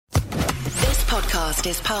podcast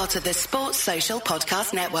is part of the Sports Social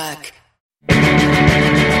Podcast Network.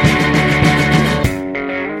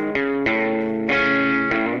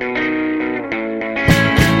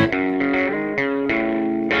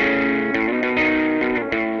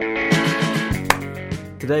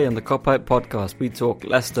 Today on the Cop Out podcast, we talk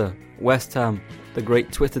Leicester, West Ham, the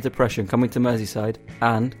Great Twitter Depression coming to Merseyside,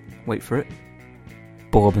 and, wait for it,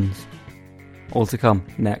 Bourbons. All to come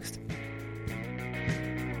next.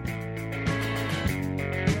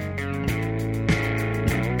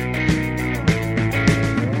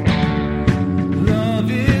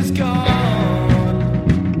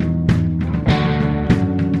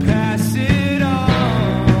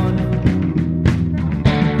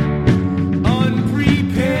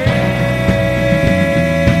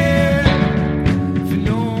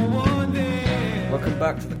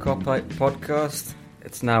 Podcast.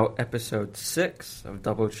 It's now episode 6. I've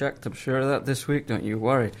double checked. I'm sure of that this week. Don't you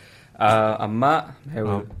worry. I'm Matt.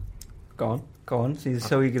 Here Go on. He's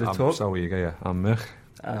so eager to talk. I'm so eager. Yeah, I'm Mick.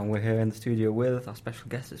 And we're here in the studio with our special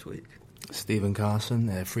guest this week, Carson,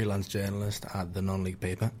 a freelance journalist at the non-league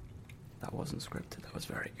paper. That wasn't scripted. That was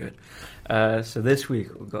very good. So this week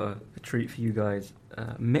we've got a treat for you guys.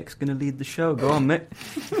 Mick's going to lead the show. Go on, Mick.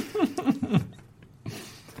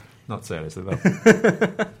 Not seriously though.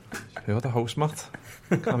 You're the host, Matt.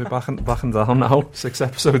 Can't be backing down now. 6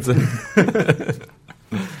 episodes in.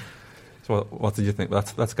 So what did you think?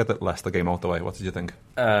 Let's get the Leicester game out the way. What did you think?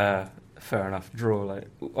 Fair enough. Draw. Like,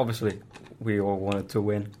 obviously, we all wanted to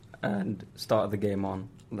win and started the game on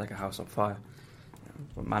like a house on fire.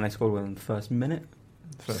 Mane scored within the first minute.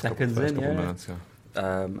 Seconds in, yeah. Minutes,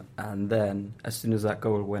 yeah. And then as soon as that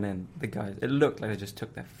goal went in, the guys, it looked like they just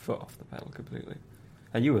took their foot off the pedal completely.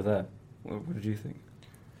 And you were there. What did you think?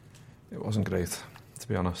 It wasn't great, to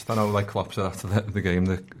be honest. I know, like Klopp said after the game,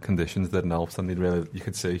 the conditions didn't help, and you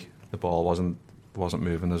could see the ball wasn't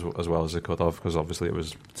moving as well as it could have, because obviously it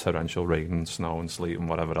was torrential rain and snow and sleet and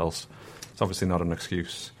whatever else. It's obviously not an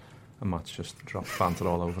excuse. And Matt's just dropped banter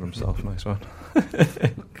all over himself. Nice one.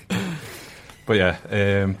 But yeah,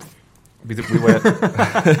 we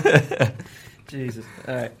were. Jesus.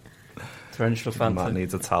 All right. Torrential banter. Matt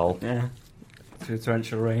needs a towel. Yeah. Through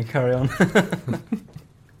torrential rain, carry on.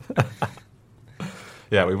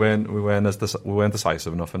 Yeah, we weren't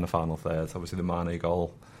decisive enough in the final third. Obviously, the Mane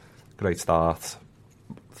goal, great start.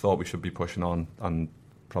 Thought we should be pushing on and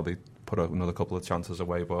probably put another couple of chances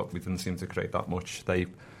away, but we didn't seem to create that much. They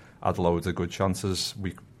had loads of good chances.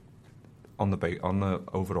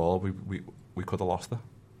 Overall, we could have lost it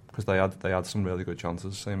because they had some really good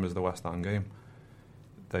chances, same as the West Ham game.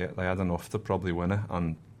 They had enough to probably win it,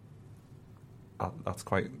 and that's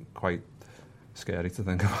quite scary to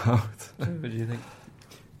think about. What do you think?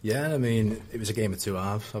 Yeah, I mean, it was a game of two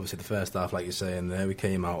halves. Obviously, the first half, like you're saying there, we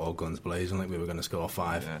came out all guns blazing, like we were going to score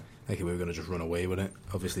 5. Yeah. Like we were going to just run away with it.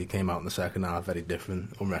 Obviously, came out in the second half very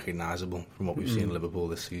different, unrecognisable from what we've seen in Liverpool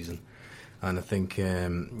this season. And I think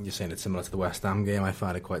you're saying it's similar to the West Ham game. I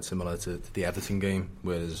find it quite similar to the Everton game,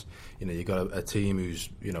 whereas you got a team who's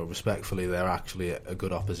respectfully they're actually a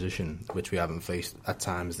good opposition, which we haven't faced at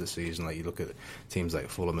times this season. Like you look at teams like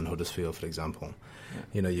Fulham and Huddersfield, for example.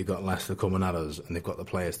 Yeah. You've got Leicester coming at us, and they've got the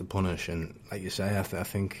players to punish. And like you say, I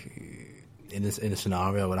think in a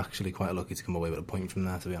scenario, we're actually quite lucky to come away with a point from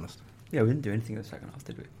there. To be honest. Yeah, we didn't do anything in the second half,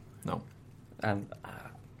 did we? No. And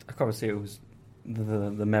I can't see it was.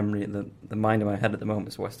 The memory, the mind in my head at the moment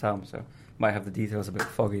is West Ham, so might have the details a bit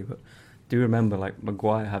foggy, but do remember like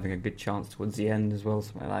Maguire having a good chance towards the end as well,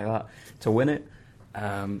 something like that, to win it. But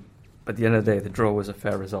at the end of the day, the draw was a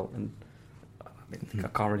fair result, and I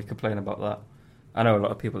can't really complain about that. I know a lot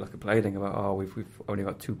of people are complaining about, we've only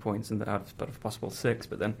got 2 points and out of possible 6,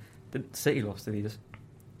 but then the City lost to these,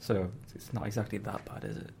 so it's not exactly that bad,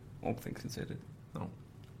 is it? All things considered. No,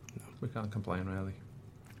 we can't complain really.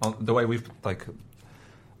 The way we've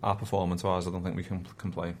our performance-wise, I don't think we can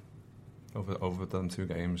complain over them 2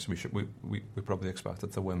 games. We probably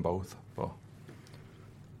expected to win both, but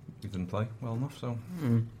we didn't play well enough. So,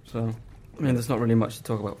 I mean, there's not really much to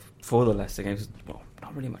talk about for the Leicester games. Well,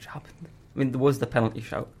 not really much happened. I mean, there was the penalty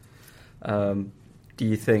shout. Do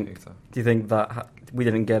you think that we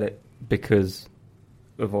didn't get it because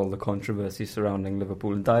of all the controversy surrounding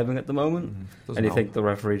Liverpool and diving at the moment? And do you think the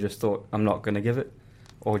referee just thought, I'm not going to give it?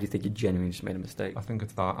 Or do you think he genuinely just made a mistake? I think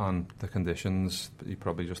it's that and the conditions. He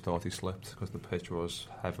probably just thought he slipped because the pitch was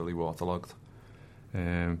heavily waterlogged.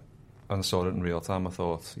 And I saw it in real time. I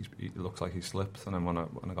thought he looks like he slipped, and then when I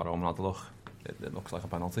got home and had a look, it looks like a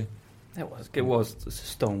penalty. It was a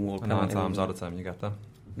Stonewall penalty. And 9 times out of 10 you get them.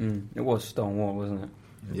 It was Stonewall, wasn't it?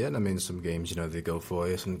 Yeah, and I mean, some games, they go for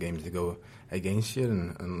you, some games they go against you,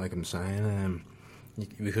 and like I'm saying,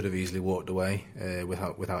 we could have easily walked away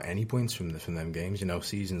without any points from them games.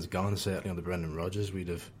 Season's gone. Certainly under Brendan Rodgers, we'd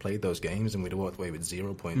have played those games and we'd have walked away with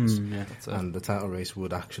 0 points. And the title race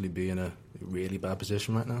would actually be in a really bad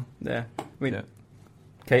position right now. Yeah, I mean,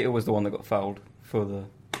 Cater was the one that got fouled for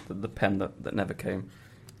the pen that never came.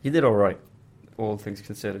 He did all right, all things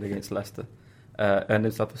considered, against Leicester.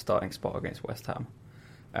 Ended up a starting spot against West Ham.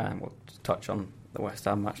 And we'll just touch on the West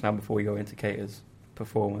Ham match now before we go into Cater's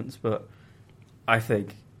performance. But I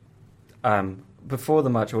think before the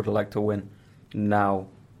match I would have liked to win. Now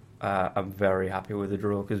I'm very happy with the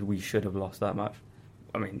draw because we should have lost that match.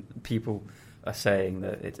 I mean, people are saying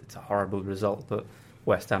that it's a horrible result, but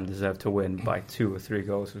West Ham deserved to win by 2 or 3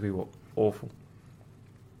 goals because we were awful.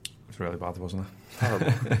 It was really bad, wasn't it?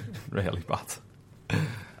 Horrible. Really bad.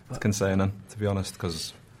 It's concerning, to be honest,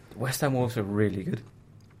 because West Ham were also really good.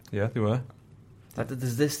 Yeah, they were.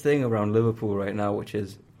 There's this thing around Liverpool right now, which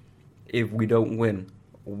is if we don't win,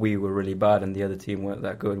 we were really bad and the other team weren't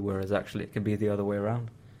that good, whereas actually it could be the other way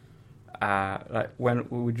around. Like when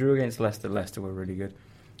we drew against Leicester, Leicester were really good.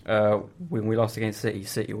 When we lost against City,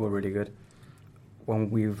 City were really good. When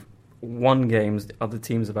we've won games, the other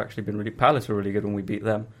teams have actually been really... Palace were really good when we beat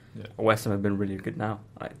them. Yeah. West Ham have been really good now.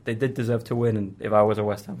 They did deserve to win, and if I was a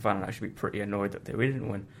West Ham fan, I'd actually be pretty annoyed that we didn't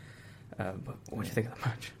win. But what do you think of the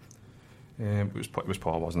match? It was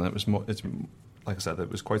poor, wasn't it? It was more, like I said, it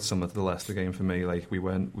was quite similar to the Leicester game for me. Like we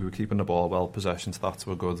were keeping the ball well, possession stats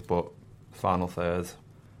were good, but final third,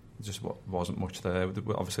 just wasn't much there.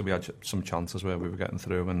 Obviously, we had some chances where we were getting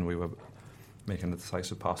through and we were making a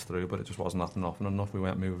decisive pass through, but it just wasn't that often enough. We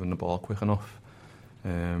weren't moving the ball quick enough.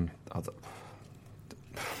 I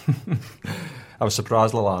was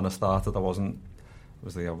surprised Lallana started.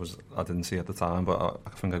 I didn't see at the time, but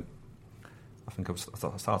I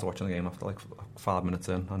started watching the game after like 5 minutes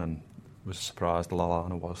in, and then was surprised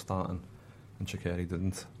Lallana was starting and Shaqiri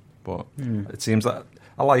didn't. But it seems that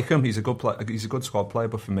I like him. He's a good player. He's a good squad player.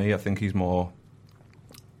 But for me, I think he's more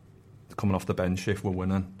coming off the bench if we're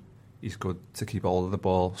winning. He's good to keep hold of the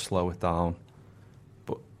ball, slow it down.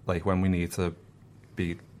 But like when we need to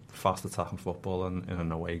be fast attacking football in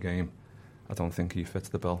an away game, I don't think he fits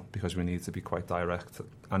the bill because we need to be quite direct.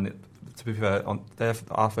 And to be fair,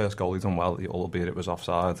 our first goal he done well, albeit it was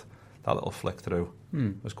offside. That little flick through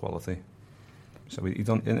was quality. So he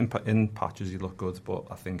done in patches he looked good, but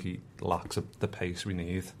I think he lacks the pace we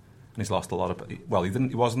need. And he's lost a lot of. Well,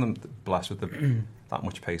 he wasn't blessed with that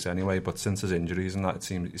much pace anyway. But since his injuries and that, it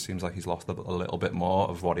seems like he's lost a little bit more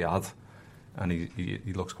of what he had. And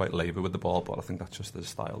he looks quite laboured with the ball, but I think that's just his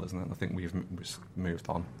style, isn't it? I think we've moved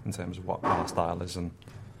on in terms of what our style is. And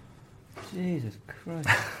Jesus Christ!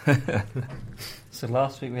 So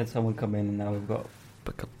last week we had someone come in, and now we've got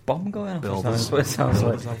a bomb going off. That's what it sounds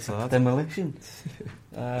like. Demolition.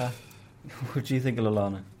 What do you think of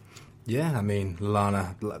Lallana? Yeah, I mean,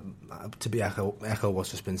 Lallana, to echo what's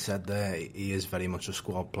just been said there, he is very much a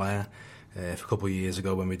squad player. A couple of years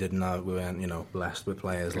ago when we weren't blessed with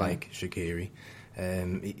players like Shaqiri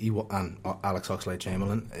and Alex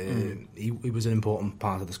Oxlade-Chamberlain, he was an important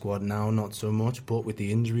part of the squad. Now not so much, but with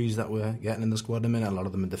the injuries that we're getting in the squad at the minute, a lot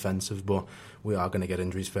of them are defensive, but we are going to get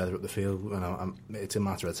injuries further up the field. It's a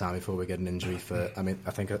matter of time before we get an injury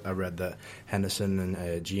I think I read that Henderson and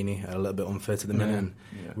Gini are a little bit unfit at the minute, and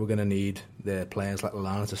we're going to need the players like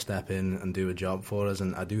Lallana to step in and do a job for us,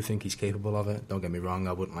 and I do think he's capable of it. Don't get me wrong,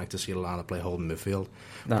 I wouldn't like to see Lallana play holding midfield,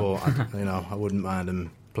 but I wouldn't mind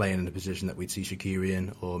him playing in the position that we'd see Shaqiri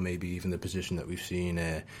in, or maybe even the position that we've seen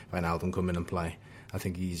Wijnaldum come in and play. I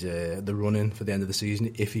think he's the run-in for the end of the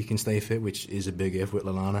season, if he can stay fit, which is a big if with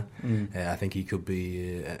Lallana. I think he could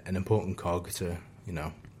be an important cog to,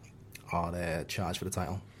 our charge for the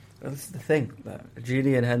title. Well, this is the thing, that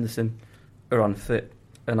Gini and Henderson are unfit,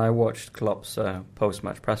 and I watched Klopp's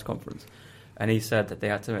post-match press conference, and he said that they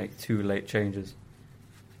had to make 2 late changes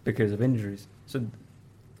because of injuries. So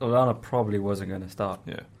Lallana probably wasn't going to start.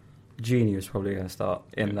 Yeah, Gini was probably going to start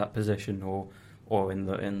in that position, or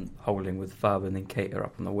in holding with Fab and then Cater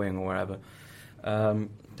up on the wing or wherever.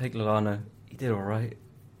 Take Lallana, he did all right,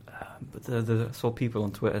 but I saw people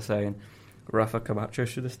on Twitter saying Rafa Camacho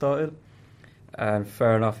should have started. And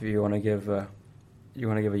fair enough if you want to give a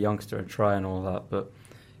youngster a try and all that, but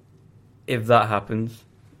if that happens,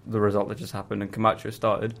 the result that just happened, and Camacho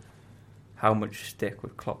started, how much stick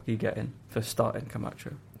would Klopp be getting for starting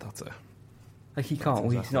Camacho? That's it. Like he can't.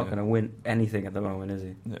 Exactly, he's not going to win anything at the moment, is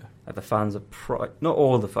he? Yeah. Like the fans are not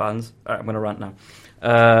all the fans. All right, I'm going to rant now.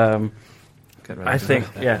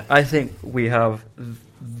 I think we have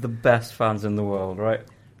the best fans in the world, right?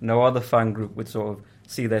 No other fan group would sort of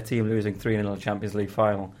see their team losing 3-0 in the Champions League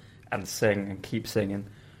final and sing and keep singing.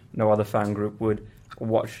 No other fan group would.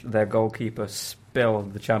 Watch their goalkeeper spill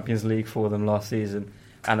the Champions League for them last season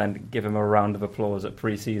and then give him a round of applause at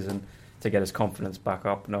pre-season to get his confidence back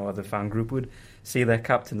up. No other fan group would. See their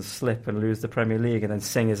captain slip and lose the Premier League and then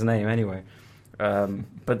sing his name anyway.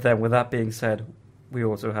 But then with that being said, we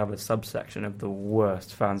also have a subsection of the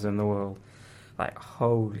worst fans in the world. Like,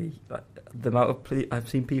 holy... Like, the amount of... I've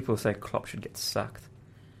seen people say Klopp should get sacked.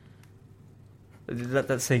 Let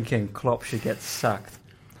that sink in. Klopp should get sacked.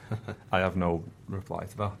 I have no reply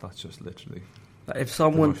to that. That's just literally... Like, if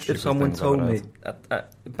someone told me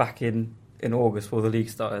back in August before the league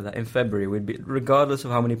started that in February we'd be, regardless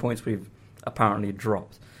of how many points we've apparently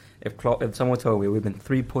dropped, if someone told me we've been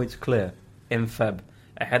 3 points clear in Feb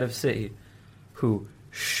ahead of City, who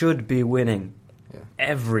should be winning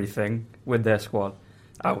everything with their squad,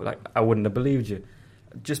 I wouldn't have believed you.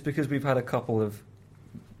 Just because we've had a couple of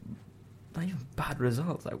not even bad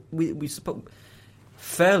results. Like we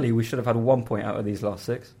fairly we should have had 1 point out of these last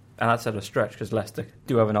 6, and that's at a stretch because Leicester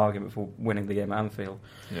do have an argument for winning the game at Anfield.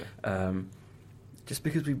 Yeah. Just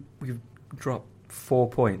because we've dropped 4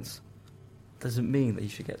 points doesn't mean that you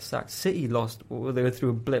should get sacked. City lost. They were through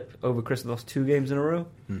a blip over Christmas. Lost 2 games in a row.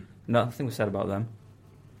 Nothing was said about them.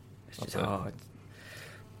 It's just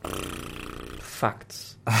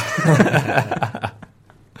facts.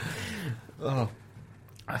 Oh,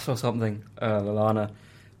 I saw something. Lallana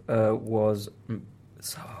was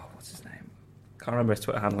what's his name? Can't remember his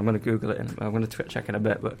Twitter handle. I'm going to Google it and I'm going to check in a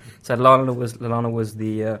bit. But it said Lallana was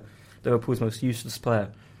the Liverpool's most useless player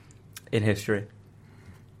in history.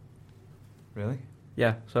 Really?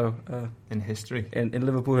 Yeah. So in history, in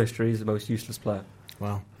Liverpool history, he's the most useless player.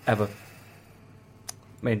 Wow. Ever.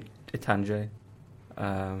 I mean, Itange.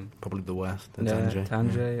 Probably the West.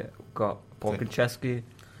 Itange. Got Paul Konchesky.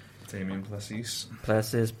 Damien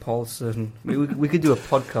Plessis, Paulson. We could do a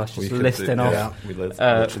podcast just listing off. Yeah, we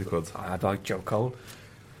literally could. I'd like Joe Cole.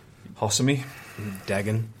 Hossamy.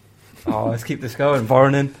 Degan. Oh, let's keep this going.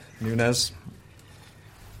 Voronin. Nunez.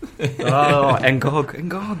 Oh,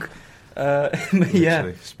 Ngog.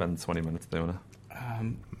 Yeah. Spend 20 minutes doing it.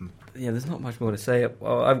 Yeah, there's not much more to say.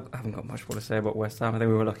 Well, I haven't got much more to say about West Ham. I think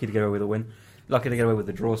we were lucky to get away with a win. Lucky to get away with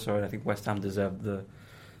the draw, sorry. I think West Ham deserved the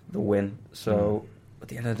win. So, at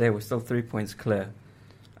the end of the day, we're still 3 points clear.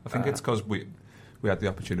 I think it's because we had the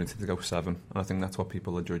opportunity to go 7, and I think that's what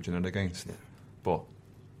people are judging it against. Yeah. But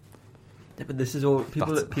this is all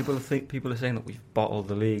people are saying that we've bottled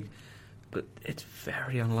the league, but it's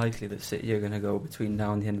very unlikely that City are going to go between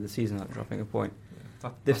now and the end of the season without dropping a point.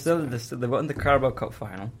 Yeah, they've gotten the Carabao Cup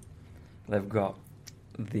final. They've got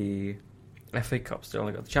the FA Cup still.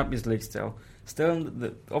 They've got the Champions League still. Still,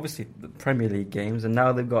 obviously, the Premier League games. And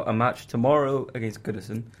now they've got a match tomorrow against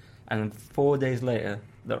Goodison. And then 4 days later,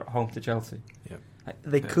 they're at home to Chelsea. Yeah.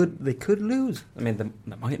 They could lose. I mean,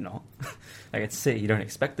 they might not. Like, it's City, you don't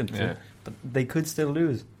expect them to. Yeah. But they could still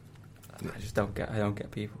lose. I just don't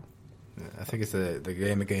get people. I think it's the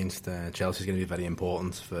game against Chelsea is going to be very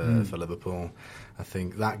important for Liverpool. I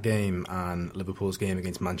think that game and Liverpool's game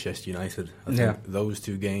against Manchester United, I think those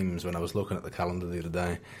 2 games, when I was looking at the calendar the other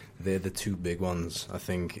day, they're the 2 big ones. I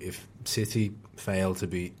think if City fail to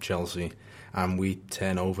beat Chelsea and we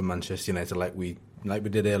turn over Manchester United like we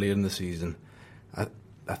did earlier in the season,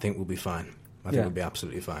 I think we'll be fine. I think we'll be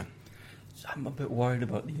absolutely fine. So I'm a bit worried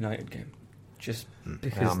about the United game, just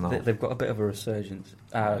because they've got a bit of a resurgence,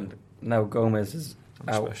 and now Gomez is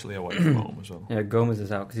out. Especially away from home as well. Yeah, Gomez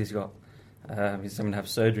is out because he's got he's going to have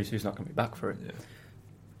surgery, so he's not going to be back for it. Yeah.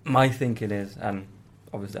 My thinking is, and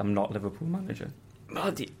obviously I'm not Liverpool manager.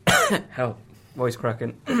 Bloody hell, voice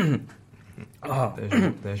cracking.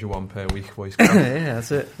 There's your 1 per week voice cracking. Yeah,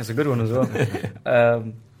 that's it. It's a good one as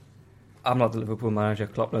well. I'm not the Liverpool manager.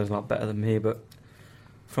 Klopp knows a lot better than me, but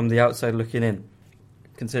from the outside looking in,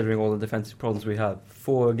 considering all the defensive problems we had,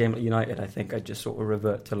 for a game at United, I think I'd just sort of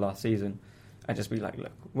revert to last season and just be like,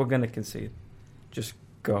 look, we're going to concede. Just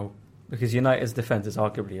go. Because United's defence is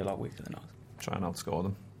arguably a lot weaker than ours. Try and outscore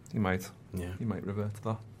them. He might revert to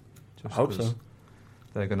that. I hope so.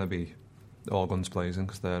 They're going to be all guns blazing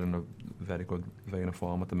because they're in a very good vein of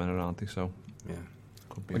form at the minute, aren't they? So, yeah.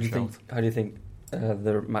 Could be how do you think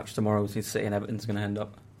the match tomorrow between City and Everton's going to end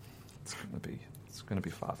up? It's going to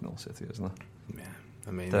be 5-0 City, isn't it? Yeah.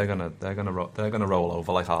 I mean, they're gonna roll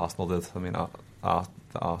over like Arsenal did. I mean, the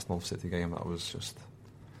Arsenal City game, that was just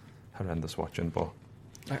horrendous watching. But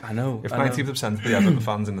I know if 90% of the Everton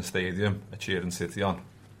fans in the stadium are cheering City on,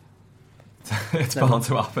 it's bound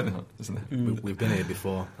to happen, isn't it? We've been here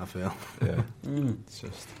before, I feel. Yeah, it's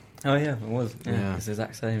just. Oh yeah, it was. Yeah, it's the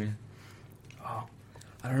exact same. Yeah. Oh,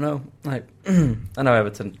 I don't know. Like, I know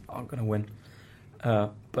Everton aren't going to win,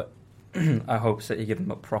 but I hope City give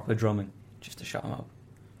them a proper drumming just to shut them up.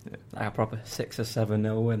 Yeah. Like a proper 6 or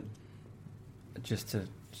 7-0 win, just to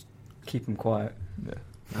keep them quiet.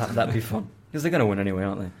 Yeah, that'd be fun because they're going to win anyway,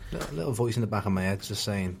 aren't they? A little voice in the back of my head's just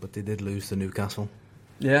saying, but they did lose to Newcastle.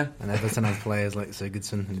 Yeah, and Everton have players like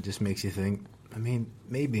Sigurdsson, and it just makes you think. I mean,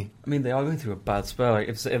 maybe. I mean, they are going through a bad spell. Like,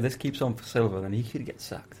 if this keeps on for Silva, then he could get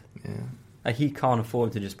sacked. Yeah. Like, he can't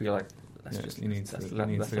afford to just be like, he needs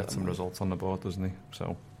to get some results on the board, doesn't he?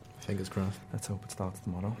 So, fingers crossed. Let's hope it starts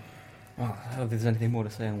tomorrow. Well, I don't know if there's anything more to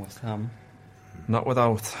say on West Ham. Not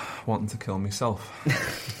without wanting to kill myself.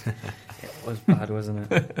 It was bad,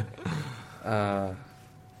 wasn't it?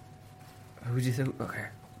 Who do you think? Okay,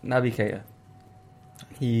 Naby Keita.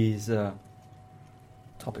 He's a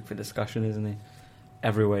topic for discussion, isn't he?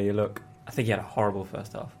 Everywhere you look. I think he had a horrible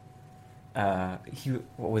first half.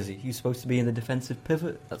 What was he? He was supposed to be in the defensive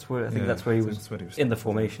pivot. That's where he was in the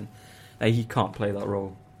formation. He can't play that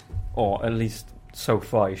role, or at least so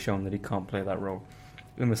far he's shown that he can't play that role.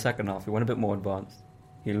 In the second half, he went a bit more advanced.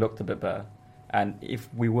 He looked a bit better, and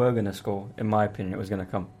if we were going to score, in my opinion, it was going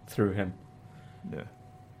to come through him. Yeah.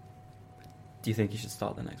 Do you think he should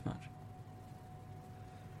start the next match?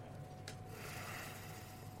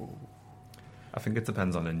 I think it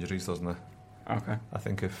depends on injuries, doesn't it? Okay. I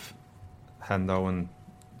think if Hendo and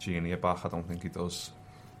Gini are back, I don't think he does.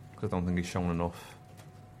 Because I don't think he's shown enough.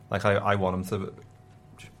 Like, I want him to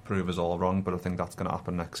prove us all wrong, but I think that's going to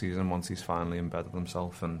happen next season once he's finally embedded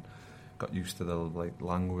himself and got used to the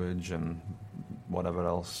language and whatever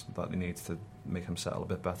else that he needs to make him settle a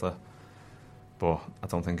bit better. But I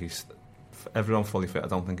don't think everyone fully fit. I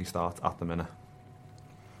don't think he starts at the minute.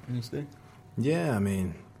 Yeah, I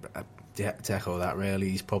mean, to echo that, really,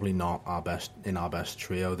 he's probably not our best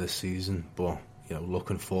trio this season. But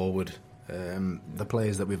looking forward, the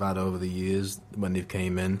players that we've had over the years when they've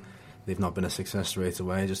came in, they've not been a success straight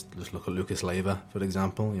away. Just look at Lucas Leiva, for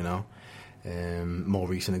example. More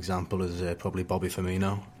recent example is probably Bobby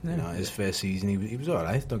Firmino. Yeah. His first season, he was all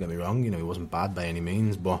right. Don't get me wrong. He wasn't bad by any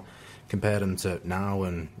means, but compare him to now,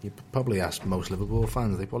 and you probably ask most Liverpool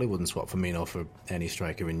fans, they probably wouldn't swap Firmino for any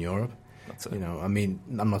striker in Europe. That's it. I mean,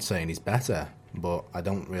 I'm not saying he's better, but I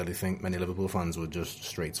don't really think many Liverpool fans would just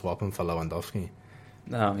straight swap him for Lewandowski.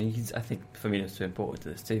 No, I think Firmino's too important to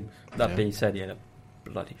this team. That being said, he had a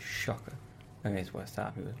bloody shocker against West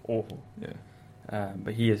Ham. He was awful. Yeah.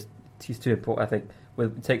 But he's too important. I think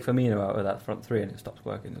we'll take Firmino out of that front three and it stops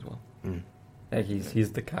working as well. Like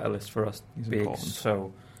he's the catalyst for us being important.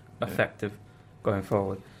 So effective going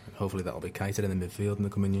forward. Hopefully that'll be kited in the midfield in the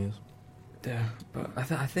coming years. Yeah, but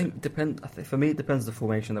I think for me it depends the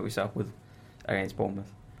formation that we set up with against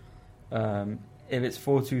Bournemouth. If it's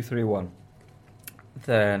 4-2-3-1,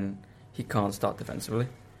 then he can't start defensively.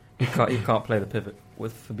 He can't play the pivot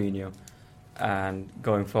with Fabinho. And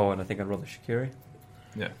going forward, I think I'd rather Shaqiri.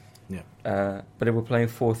 Yeah. But if we're playing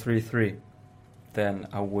 4-3-3, then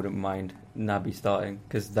I wouldn't mind Naby starting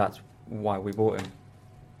because that's why we bought him.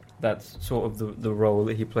 That's sort of the role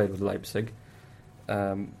that he played with Leipzig.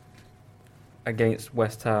 Against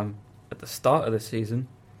West Ham at the start of the season,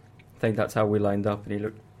 I think that's how we lined up, and he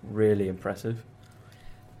looked really impressive.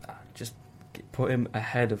 Just put him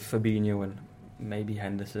ahead of Fabinho and maybe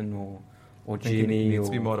Henderson or Gini. He needs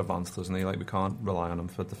to be more advanced, doesn't he? Like, we can't rely on him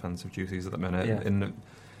for defensive duties at the minute. Yeah. In the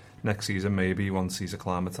next season, maybe once he's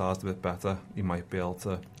acclimatised a bit better, he might be able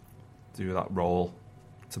to do that role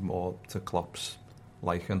to Klopp's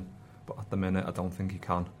liking. But at the minute, I don't think he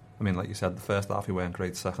can. I mean, like you said, the first half he weren't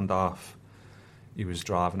great. Second half, he was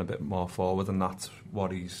driving a bit more forward, and that's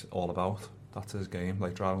what he's all about. That's his game,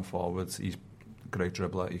 like driving forwards. He's a great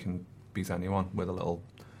dribbler. He can beat anyone with a little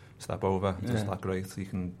step over. He's just that great. He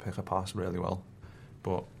can pick a pass really well.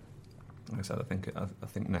 But like I said, I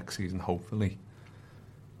think next season, hopefully,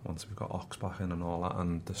 once we've got Ox back in and all that,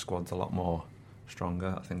 and the squad's a lot more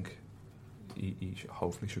stronger, I think he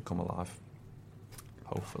hopefully should come alive.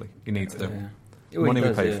 Hopefully, he needs to. Yeah. Money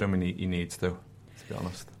we pay for him, he needs to be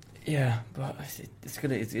honest. Yeah, but it's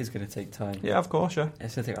gonna take time. Yeah, of course, yeah.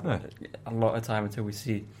 It's gonna take a lot of time until we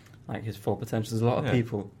see like his full potential. There's a lot of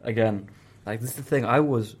people again. Like, this is the thing. I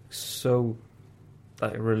was so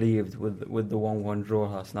relieved with the 1-1 draw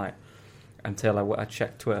last night until I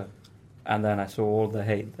checked Twitter, and then I saw all the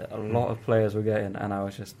hate that a lot of players were getting, and I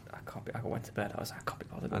was just I went to bed. I was like, I can't be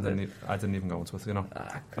bothered. I didn't even go on Twitter.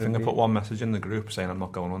 I think I put one message in the group saying I'm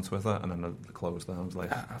not going on Twitter, and then I closed it. I was like,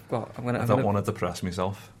 I don't want to depress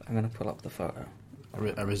myself. I'm going to pull up the photo.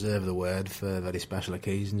 I reserve the word for very special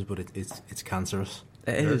occasions, but it's cancerous.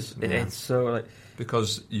 It is. It's so like,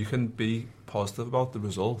 because you can be positive about the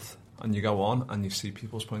result and you go on and you see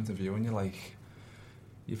people's point of view, and you're like,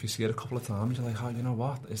 if you see it a couple of times, you're like, oh, you know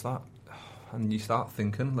what, is that? And you start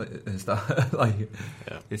thinking, like, is that like?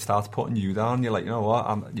 Yeah. It starts putting you down. You're like, you know what?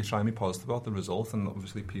 You're trying to be positive about the result, and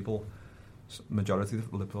obviously, majority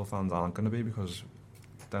of Liverpool fans aren't going to be, because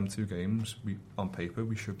them 2 games, on paper,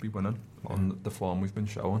 we should be winning on the form we've been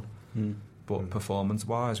showing. But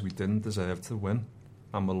performance-wise, we didn't deserve to win,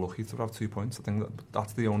 and we're lucky to have 2 points. I think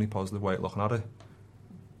that's the only positive way of looking at it.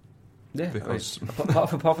 Yeah, because apart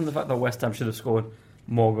from the fact that West Ham should have scored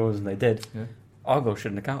more goals than they did, our goal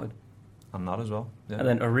shouldn't have counted. And that as well. Yeah. And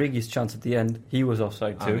then Origi's chance at the end, he was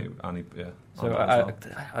offside too. So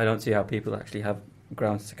I don't see how people actually have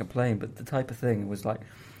grounds to complain. But the type of thing was like,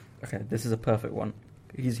 okay, this is a perfect one.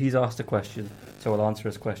 He's asked a question, so I'll answer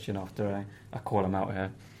his question after I call him out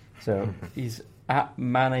here. So he's at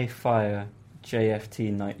ManeFire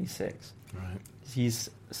JFT96. Right. He's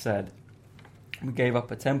said, we gave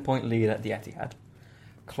up a 10-point lead at the Etihad.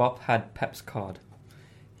 Klopp had Pep's card.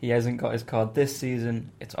 He hasn't got his card this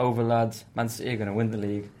season. It's over, lads. Man City are going to win the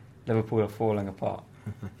league. Liverpool are falling apart.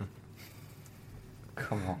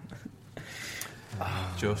 Come on.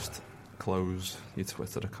 Just close your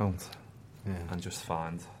Twitter account and just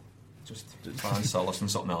find solace in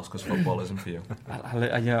something else, because football isn't for you.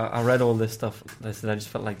 I read all this stuff. I just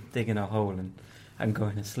felt like digging a hole and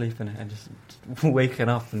going to sleep in it, and just waking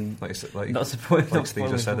up and not supporting. Like Steve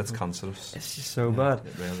just said, it's cancerous. It's just so bad.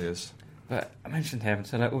 It really is. But I mentioned him,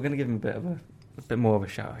 so we're going to give him a bit more of a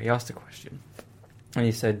shout. He asked a question, and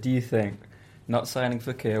he said, "Do you think not signing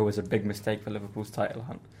Fekir was a big mistake for Liverpool's title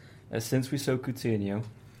hunt? Since we sold Coutinho,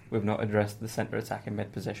 we've not addressed the centre attack in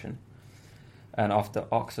mid position. And after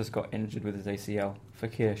Ox has got injured with his ACL,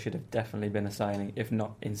 Fekir should have definitely been a signing, if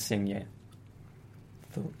not Insigne."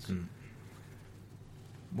 Thoughts?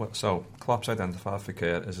 So Klopp's identified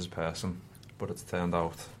Fekir as his person, but it's turned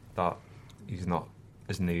out that he's not.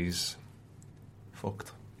 His knees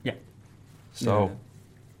fucked. Yeah. So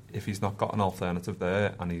if he's not got an alternative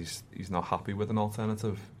there, and he's not happy with an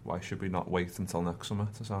alternative, why should we not wait until next summer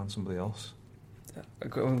to sign somebody else?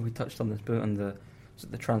 We touched on this bit on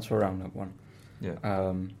the transfer roundup one.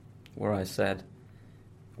 Yeah. Where I said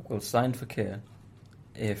we'll sign Fekir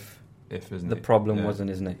if his the problem wasn't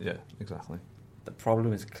his knee. Yeah, exactly. The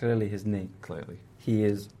problem is clearly his knee. Clearly. He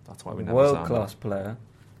is That's why we a world-class player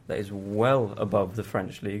that is well above the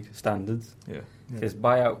French league standards. Yeah. His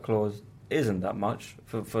buyout clause isn't that much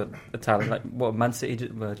for a talent like what Man City,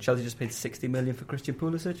 Chelsea just paid 60 million for Christian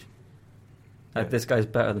Pulisic. This guy's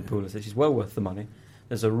better than Pulisic. He's well worth the money.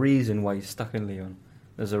 There's a reason why he's stuck in Lyon.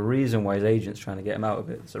 There's a reason why his agent's trying to get him out of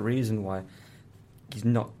it. There's a reason why he's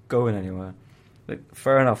not going anywhere.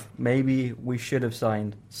 Fair enough. Maybe we should have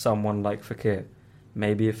signed someone like Fekir.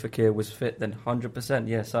 Maybe if Fekir was fit, then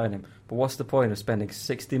 100%, sign him. But what's the point of spending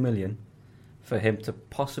 60 million for him to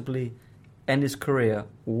possibly end his career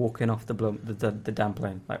walking off the damn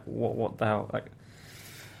plane? Like, what the hell? Like,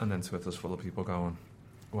 and then Twitter's full of people going,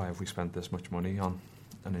 why have we spent this much money on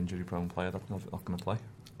an injury-prone player that's not going to play?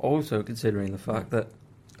 Also, considering the fact that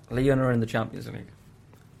Lyon are in the Champions League,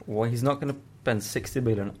 well, he's not going to spend 60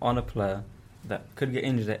 million on a player that could get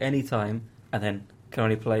injured at any time and then can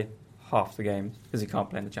only play half the games because he can't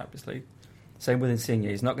play in the Champions League. Same with Insigne.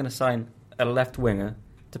 He's not going to sign a left winger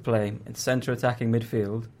to play in centre attacking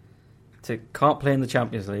midfield can't play in the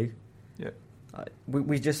Champions League. Yeah.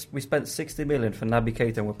 We spent 60 million for Naby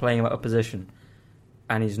Keita and we're playing him out of position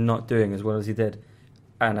and he's not doing as well as he did.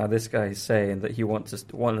 And now this guy is saying that he wanted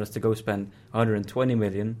us to go spend 120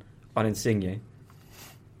 million on Insigne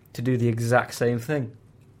to do the exact same thing.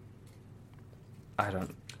 I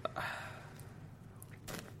don't.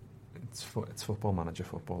 It's Football Manager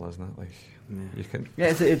football, isn't it? Like you can.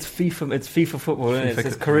 Yeah, it's FIFA. It's FIFA football, isn't it?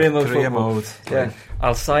 It's career mode. Career football. Mode. Yeah,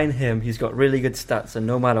 I'll sign him. He's got really good stats, and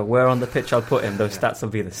no matter where on the pitch I'll put him, those stats will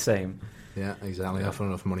be the same. Yeah, exactly. For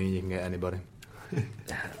enough money, you can get anybody. This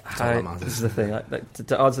is the thing.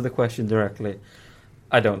 To answer the question directly,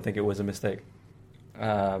 I don't think it was a mistake.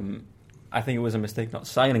 I think it was a mistake not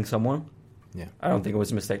signing someone. Yeah. I don't think it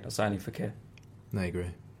was a mistake not signing Fekir. I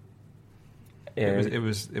agree. It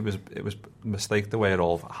was a mistake the way it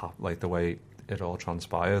all the way it all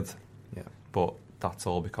transpired. Yeah. But that's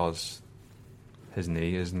all because his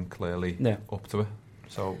knee isn't clearly up to it.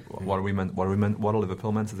 So what are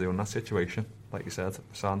Liverpool meant to do in that situation? Like you said,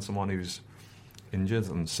 sign someone who's injured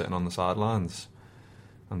and sitting on the sidelines,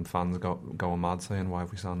 and fans going mad saying, "Why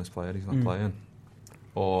have we signed this player? He's not playing."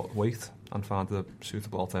 Or wait and find a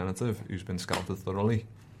suitable alternative who's been scouted thoroughly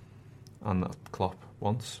and that Klopp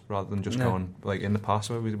wants, rather than just going like in the past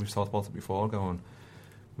where we've talked about it before. Going,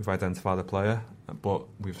 we've identified a player, but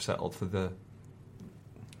we've settled for the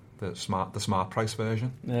the smart price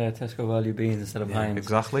version. Yeah, Tesco value beans instead of Heinz.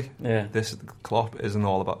 Exactly. Yeah,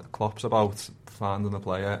 Klopp's about finding a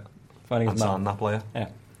player finding and his signing man. that player. Yeah.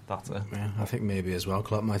 That's it. Yeah, I think maybe as well,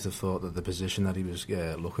 Klopp might have thought that the position that he was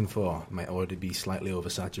looking for might already be slightly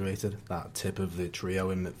oversaturated. That tip of the trio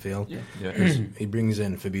in midfield. Yeah. He brings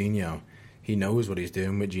in Fabinho. He knows what he's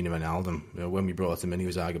doing with Gini Wijnaldum. You know, when we brought him in, he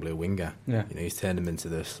was arguably a winger. Yeah. You know, he's turned him into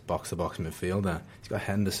this box-to-box midfielder. He's got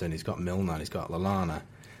Henderson, he's got Milner, he's got Lallana,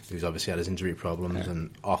 who's obviously had his injury problems, and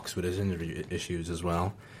Ox with his injury issues as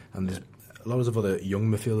well. And there's loads of other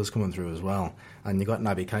young midfielders coming through as well. And you got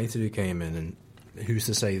Naby Keita who came in, and who's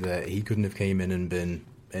to say that he couldn't have came in and been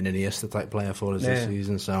an Iniesta type player for us this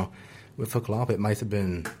season? So for Klopp, it might have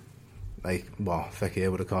been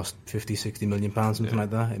Fekir would have cost 50-60 million pounds, something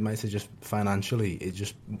like that. It might have just financially, it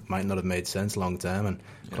just might not have made sense long term. And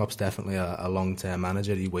Klopp's definitely a long term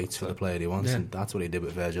manager. He waits for the player he wants, and that's what he did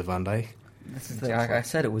with Virgil van Dijk. That's the thing. I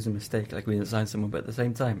said it was a mistake, like we didn't sign someone, but at the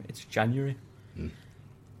same time, it's January.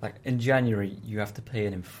 Like in January, you have to pay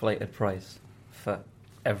an inflated price for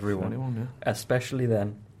everyone, especially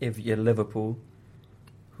then if you're Liverpool,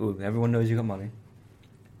 who everyone knows you got money,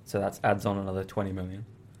 so that adds on another 20 million.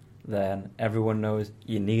 Then everyone knows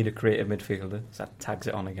you need a creative midfielder, so that tags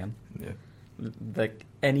it on again. Yeah, like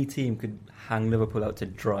any team could hang Liverpool out to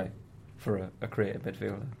dry for a creative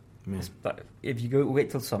midfielder. But if you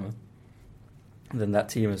wait till summer, then that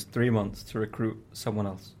team has 3 months to recruit someone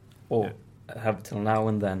else, or have till now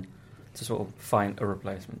and then to sort of find a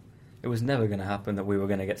replacement. It was never going to happen that we were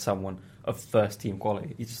going to get someone of first team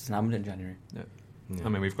quality. He just happened in January. I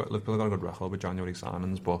mean, Liverpool got a good record with January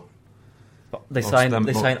signings, but they sign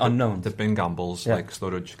unknowns. They've been gambles like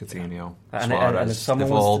Sturridge, Coutinho, and Suarez.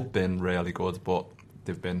 They've all been really good, but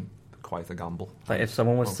they've been quite a gamble. Like if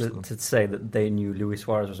someone was to say that they knew Luis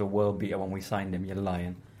Suarez was a world beater when we signed him, you're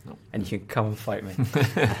lying. No. And you can come and fight me.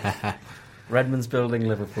 Redmond's building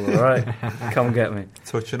Liverpool, all right? Come get me.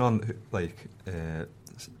 Touching on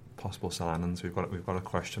possible signings, we've got a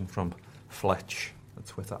question from Fletch, a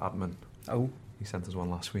Twitter admin. Oh, he sent us one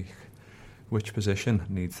last week. Which position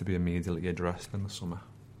needs to be immediately addressed in the summer?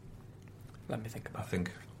 Let me think about it.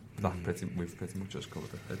 I think we've pretty much just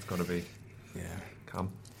covered it. It's got to be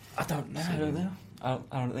Cam. I don't know. I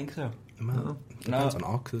don't think so. No. Depends on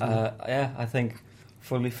Ox, isn't it? Yeah, I think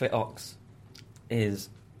fully fit Ox is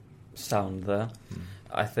sound there.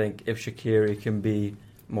 I think if Shaqiri can be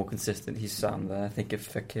more consistent, he's sound there. I think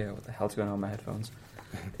if Fekir, what the hell's going on with my headphones?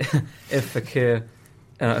 if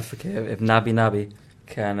Naby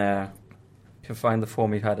can find the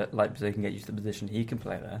form he had at Leipzig and get used to the position he can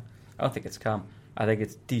play there, I don't think it's Cam. I think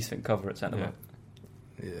it's decent cover at centre back.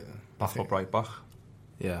 Yeah. Back up right back.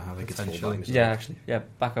 Yeah, I think it's Potentially. full back. Yeah, actually. Yeah,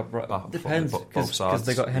 back up right. Depends, because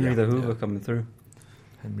they got Henry the Hoover coming through.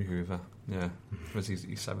 Henry Hoover, yeah.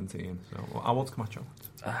 He's 17. So how old's Camacho?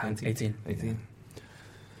 18. Yeah.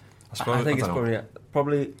 I think it's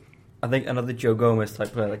probably. I think another Joe Gomez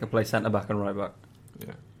type player that can play centre back and right back.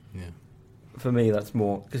 Yeah. For me, that's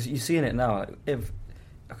more because you're seeing it now. If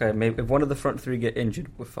one of the front three get injured,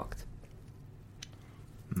 we're fucked.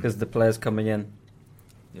 Because the players coming in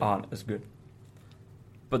aren't as good.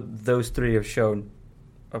 But those three have shown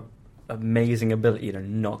amazing ability to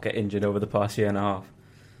not get injured over the past year and a half.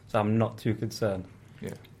 So I'm not too concerned.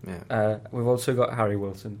 Yeah. We've also got Harry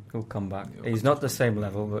Wilson, who'll come back. He's not the same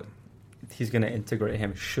level, but he's going to integrate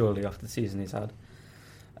him surely after the season he's had.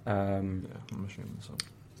 I'm assuming so.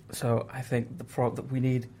 So I think that we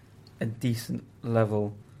need a decent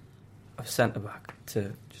level of centre-back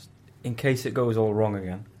to just, in case it goes all wrong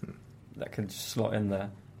again, that can just slot in there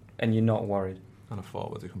and you're not worried. And a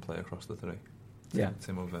forward who can play across the three. Yeah.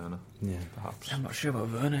 Timo Werner. Yeah. Perhaps. I'm not sure about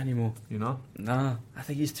Werner anymore. You know? Nah, I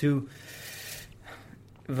think he's too...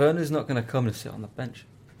 Werner's not going to come and sit on the bench.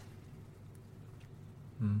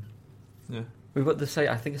 Yeah. We've got the same...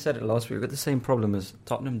 I think I said it last week. We've got the same problem as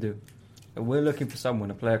Tottenham do. We're looking for someone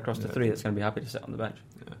to play across the three that's going to be happy to sit on the bench.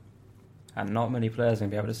 Yeah. And not many players are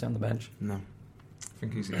going to be able to sit on the bench. No. I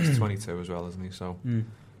think he's 22 as well, isn't he? So I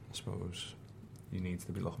suppose he needs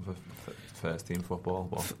to be looking for first team football.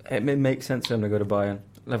 But it makes sense for him to go to Bayern.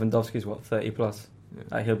 Lewandowski's 30 plus.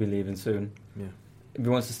 Yeah. He'll be leaving soon. Yeah. If he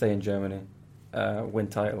wants to stay in Germany, win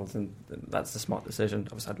titles, and that's the smart decision.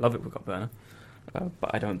 Obviously, I'd love it if we got Werner, but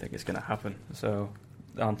I don't think it's going to happen. So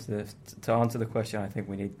to answer the question, I think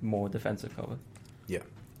we need more defensive cover. Yeah.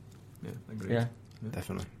 Yeah, agreed. Yeah.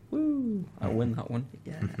 Definitely. Woo! I win that one.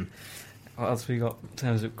 Yeah. What else we got in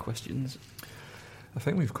terms of questions? I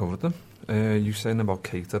think we've covered them. You saying about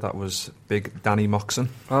Keita, that was big Danny Moxon.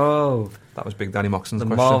 Oh, That was big Danny Moxon's the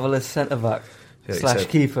question. marvellous centre-back. /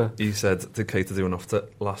 keeper. He said, did Keita do enough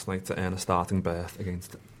last night to earn a starting berth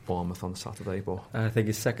against Bournemouth on Saturday? But I think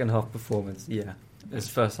his second half performance, yeah. His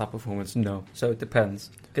first half performance, no. So it depends,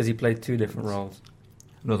 because he played 2 different roles.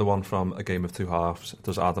 Another one from a game of 2 halves.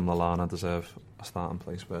 Does Adam Lallana deserve a starting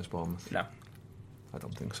place versus Bournemouth? No. I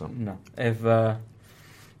don't think so. No. If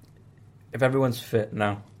everyone's fit,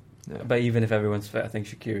 no. Yeah. But even if everyone's fit, I think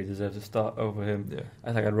Shaqiri deserves a start over him. Yeah.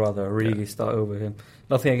 I think I'd rather Origi start over him.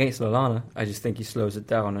 Nothing against Lallana. I just think he slows it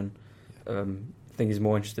down, and I think he's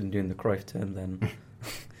more interested in doing the Cruyff turn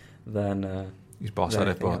than he's boss at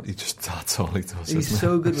it, but he just that's all he does. He's isn't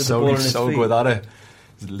so it? good with the ball in his He's so feet. good at it.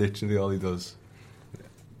 It's literally all he does.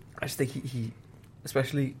 I just think he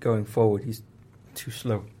especially going forward, he's too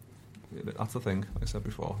slow. That's the thing. Like I said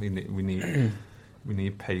before, we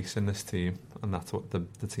need pace in this team, and that's what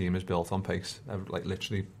the team is built on, pace. Like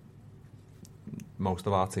literally, most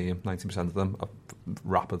of our team, 90% of them, are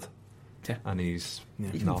rapid. Yeah. And he's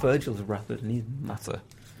Even not. Virgil's rapid, and he's That's it.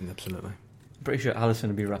 Absolutely. I'm pretty sure Alisson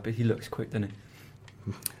would be rapid. He looks quick, doesn't he?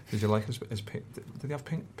 Did you like his pink? Did he have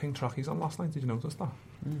pink trackies on last night? Did you notice that?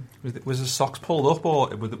 Was his socks pulled up, or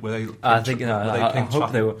were they? I think I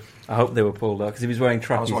hope they were. I hope they were pulled up, because if he's wearing I was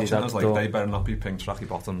trackies, he's watching. out I was the like, door. they better not be pink tracky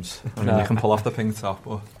bottoms. I mean, No. you can pull off the pink top,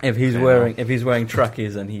 but If he's Yeah, wearing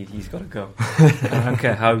trackies, then he's got to go. I don't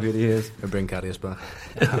care how good he is. And bring Karius back.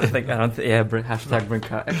 Hashtag bring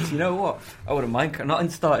cat. You know what? I wouldn't mind not in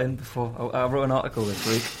starting before. I wrote an article this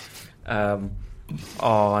week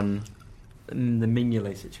on the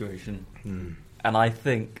Mignolet situation, and I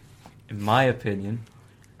think, in my opinion,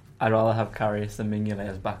 I'd rather have Karius than Mignolet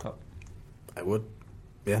as backup. I would.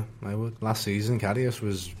 Yeah, I would. Last season, Karius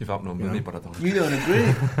was... you've outnumbered me, but I don't. You don't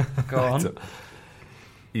agree? Go on.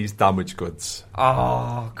 He's damaged goods.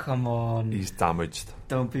 Oh, come on! He's damaged.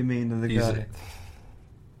 Don't be mean to the guy.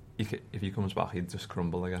 If he comes back, he'd just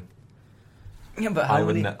crumble again. Yeah, but I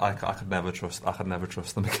could never trust. I could never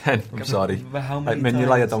trust them again. I'm sorry. But how many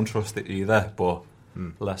Mignolet, I times? don't trust it either. But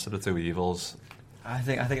lesser of the two evils. I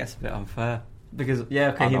think that's a bit unfair, because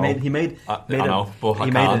he made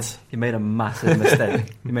a massive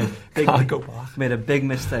mistake. Can't go back. Made a big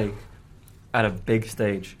mistake at a big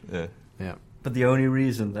stage. Yeah. Yeah. But the only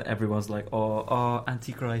reason that everyone's like, oh,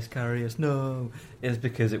 Antichrist Karius, no, is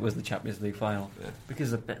because it was the Champions League final. Yeah.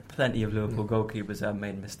 Because plenty of Liverpool goalkeepers have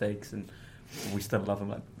made mistakes, and we still love him.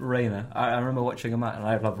 Like Reina, I remember watching him, and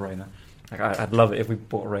I love Reina. Like I'd love it if we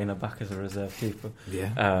brought Reina back as a reserve keeper.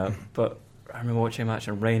 Yeah. But I remember watching a match,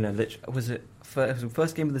 and Reina, it was the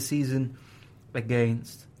first game of the season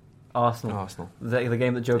against Arsenal. The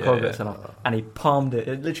game that Joe Cole got sent off, and he palmed it.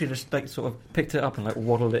 It literally just like sort of picked it up and like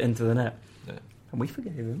waddled it into the net. Yeah. And we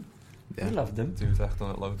forgave him. Yeah. We loved him. Dudek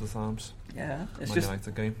done it loads of times. Yeah, it's Man just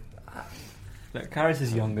United game. look, Karius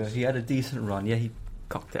is younger. He had a decent run. Yeah, he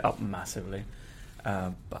cocked it up massively.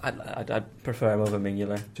 But I'd prefer him over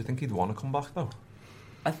Mignolet. Do you think he'd want to come back though?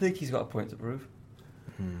 I think he's got a point to prove.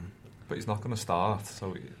 But he's not going to start,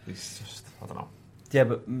 so he's just, I don't know. Yeah,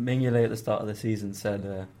 but Mignolet at the start of the season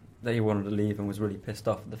said that he wanted to leave and was really pissed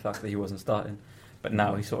off at the fact that he wasn't starting. But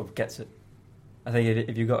now he sort of gets it. I think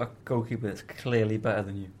if you've got a goalkeeper that's clearly better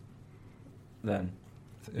than you, then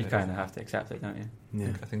you kind of have to accept it, don't you? Yeah.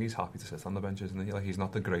 I think he's happy to sit on the bench, isn't he? Like, he's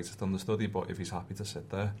not the greatest understudy, but if he's happy to sit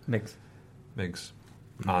there, Miggs,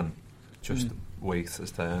 and just wait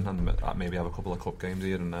his turn and maybe have a couple of cup games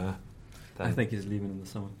here and there. Then I think he's leaving in the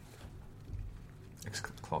summer.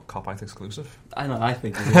 Cop-out exclusive. I know. I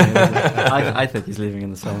think he's leaving. I think he's leaving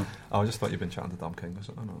in the summer. I just thought you'd been chatting to Dom King or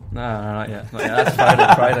something. No, not yet. Not yet.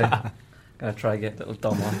 That's Friday. Gonna try to get little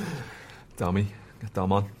Dom on. Dommy, get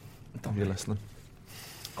Dom on. Dom, you're listening.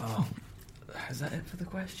 Oh, is that it for the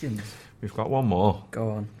questions? We've got one more. Go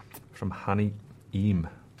on. From Hanny Eam.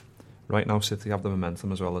 Right now, City have the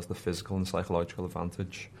momentum as well as the physical and psychological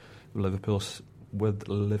advantage. With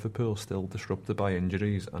Liverpool still disrupted by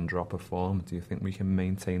injuries and drop of form, do you think we can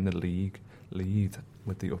maintain the league lead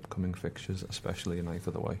with the upcoming fixtures, especially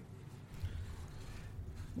United away?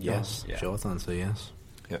 Yes. Yeah. Short answer, yes.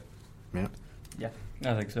 Yeah. Yeah,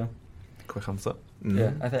 I think so. Quick answer.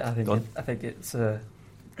 Yeah, I think it's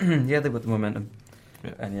yeah, they've got the momentum,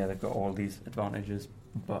 and yeah, they've got all these advantages.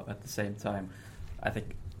 But at the same time, I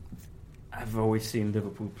think I've always seen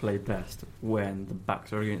Liverpool play best when the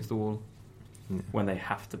backs are against the wall, when they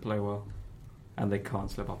have to play well, and they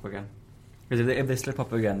can't slip up again. Because if they slip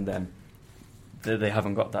up again, then they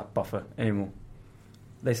haven't got that buffer anymore.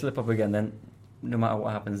 They slip up again, then no matter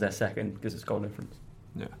what happens, they're second because it's goal difference.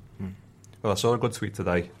 Yeah. Well, I saw a good tweet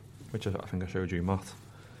today, which I think I showed you, Matt.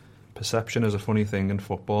 Perception is a funny thing in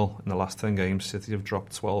football. In the last 10 games, City have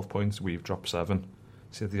dropped 12 points, we've dropped 7.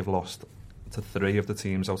 City have lost to 3 of the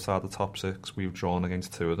teams outside the top 6. We've drawn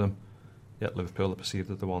against 2 of them. Yet Liverpool are perceived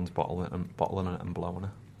as the ones bottling it and blowing it.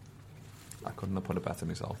 I couldn't have put it better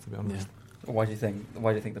myself, to be honest. Yeah. Why do you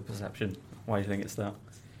think the perception? Why do you think it's that?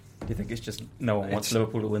 Do you think it's just no one wants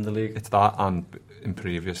Liverpool to win the league? It's that, and in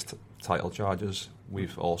previous title charges,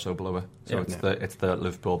 we've also blew it. So it's the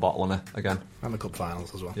Liverpool bottling it again. And the cup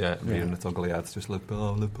finals as well. Yeah, rearing its ugly head. Just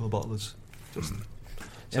Liverpool bottlers. Just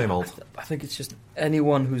same old. I think it's just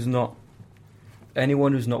anyone who's not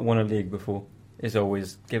won a league before is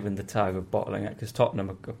always given the tag of bottling it, because Tottenham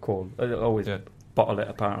are called always bottle it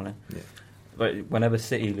apparently. Yeah. But whenever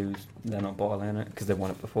City lose, they're not bottling it because they've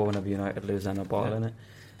won it before. Whenever United lose, they're not bottling it.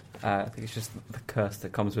 I think it's just the curse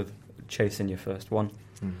that comes with chasing your first one.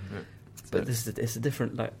 Mm-hmm. But it's a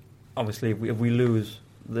different. Like, obviously, if we lose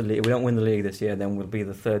the league, if we don't win the league this year, then we'll be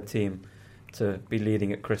the 3rd team to be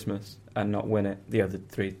leading at Christmas and not win it. The other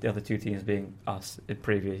 2 teams being us in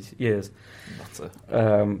previous years.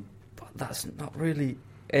 But that's not really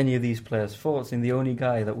any of these players' faults. And the only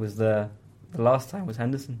guy that was there the last time was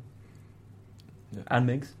Henderson. Yeah. And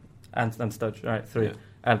Miggs and Studge, right? 3,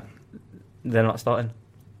 and they're not starting.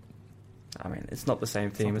 I mean, it's not the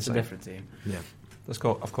same team; it's a different team. Yeah, of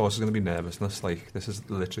course, there's going to be nervousness. Like, this is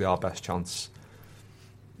literally our best chance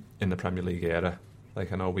in the Premier League era.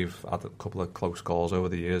 Like, I know we've had a couple of close calls over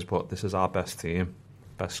the years, but this is our best team,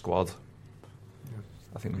 best squad. Yeah.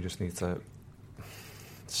 I think we just need to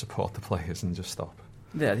support the players and just stop.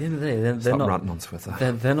 Yeah, at the end of the day, they're not ranting on Twitter.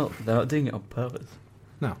 They're not doing it on purpose.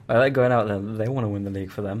 No, they're going out there. They want to win the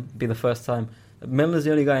league for them. Be the first time. Milner's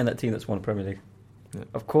the only guy in that team that's won a Premier League. Yeah.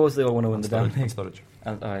 Of course, they all want to win the damn league.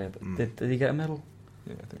 And did he get a medal?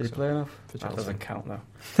 Yeah, I think did he play enough? That doesn't count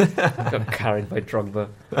though. Got carried by Drogba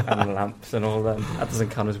and Lamps and all that. That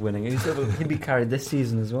doesn't count as winning. He'd be carried this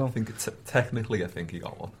season as well. I think technically, I think he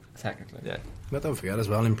got one. Technically, yeah. But don't forget as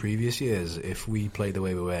well, in previous years, if we played the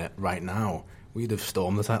way we were right now, we'd have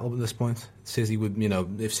stormed the title at this point. City would,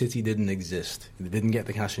 if City didn't exist, they didn't get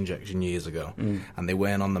the cash injection years ago, and they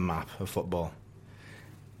weren't on the map of football,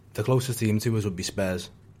 the closest team to us would be Spurs,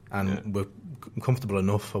 and we're comfortable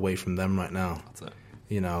enough away from them right now. That's it.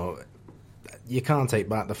 You can't take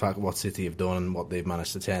back the fact what City have done and what they've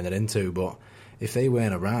managed to turn it into, but if they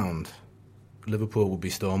weren't around, Liverpool would be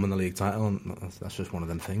storming the league title, and that's just one of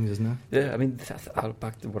them things, isn't it? Yeah, I mean,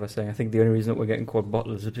 back to what I was saying, I think the only reason that we're getting called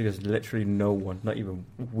bottlers is because literally no one, not even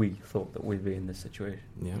we, thought that we'd be in this situation.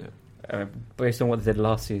 Yeah. Based on what they did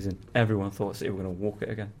last season, everyone thought City were going to walk it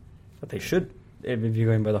again. But they should, if you're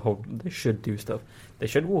going by the whole, they should do stuff. They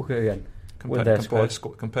should walk it again with their squad.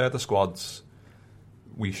 Compared to squads,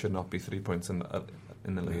 we should not be 3 points in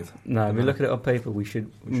the lead. No, if you look at it on paper, we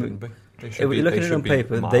shouldn't be. If you look at it on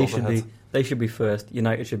paper, they should be first.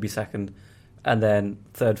 United should be second, and then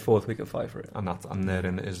third, fourth. We can fight for it. And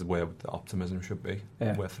therein is where the optimism should be.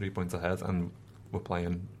 Yeah. We're 3 points ahead, and we're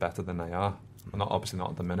playing better than they are. Well, obviously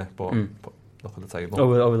not at the minute, but look at the table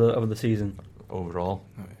over the season overall.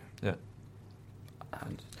 Oh, yeah.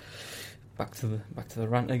 And back to the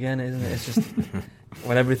rant again, isn't it? It's just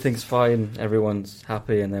when everything's fine, everyone's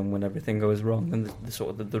happy, and then when everything goes wrong, then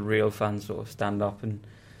the real fans sort of stand up and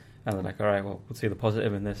they're like, all right, well, we'll see the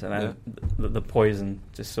positive in this, and then the poison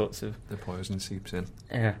just sorts of... The poison seeps in.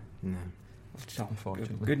 Yeah.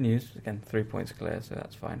 Unfortunately. Good news, again, 3 points clear, so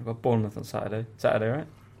that's fine. We've got Bournemouth on Saturday. Saturday, right?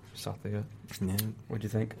 Saturday, yeah. What do you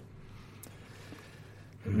think?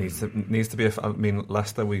 It needs to be...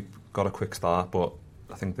 Leicester, we got a quick start, but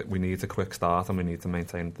I think that we need a quick start and we need to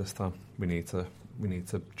maintain it this time. We need to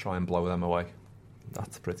try and blow them away.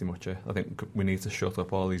 That's pretty much it. I think we need to shut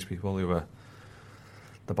up all these people who are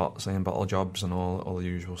saying bottle jobs and all the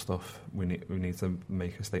usual stuff. We need to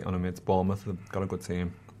make a statement on them. It's Bournemouth. They've got a good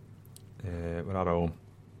team. We're at home.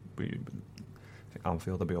 I think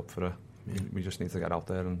Anfield will be up for it. We just need to get out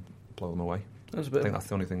there and blow them away. I think that's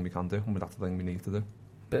the only thing we can do, and that's the thing we need to do.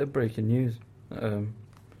 Bit of breaking news.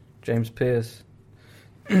 James Pearce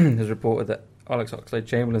has reported that Alex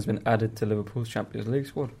Oxlade-Chamberlain has been added to Liverpool's Champions League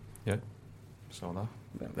squad. Yeah, saw that.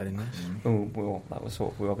 Very nice. Oh, well, that was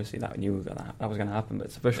we obviously knew that was going to happen, but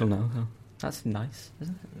it's official now. So that's nice,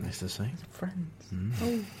 isn't it? Nice to see. Friends.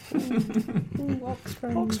 Ox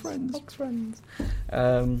friends.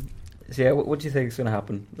 So yeah, what do you think is going to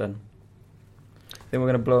happen then? Think we're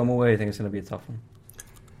going to blow them away? You think it's going to be a tough one?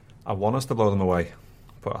 I want us to blow them away,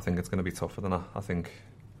 but I think it's going to be tougher than that. I think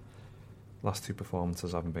last 2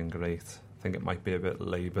 performances haven't been great. I think it might be a bit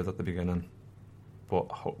laboured at the beginning, but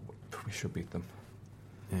we should beat them.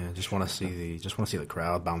 Yeah, just want to see the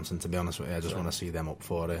crowd bouncing. To be honest with you, I just want to see them up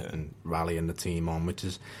for it and rallying the team on, which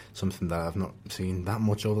is something that I've not seen that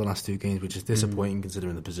much over the last 2 games, which is disappointing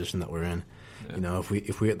considering the position that we're in. Yeah. You know, if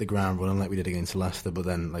we hit the ground running like we did against Leicester, but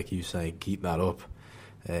then, like you say, keep that up,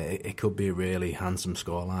 it could be a really handsome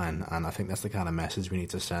scoreline. And I think that's the kind of message we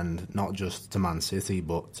need to send, not just to Man City,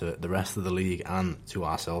 but to the rest of the league and to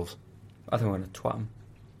ourselves. I think we're going to twat them.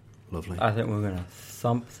 Lovely. I think we're going to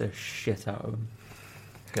thump the shit out of them.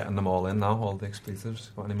 Getting them all in now, all the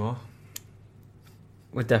expletives. Got any more?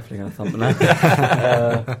 We're definitely going to thump them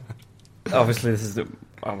now. Obviously, this is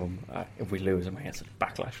if we lose, I might get some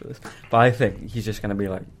backlash for this. But I think he's just going to be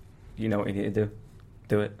like, you know what you need to do?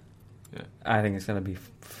 Do it. Yeah. I think it's going to be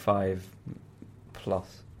 5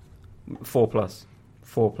 plus. 4 plus.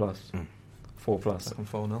 4 plus. 4 plus. Second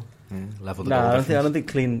 4-0. Yeah, level the No, goal I difference. don't think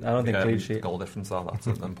clean. I don't think clean sheet. Goal difference, that's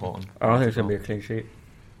important. I don't think it's going to be a clean sheet.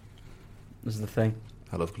 This is the thing.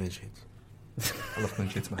 I love clean sheets. I love clean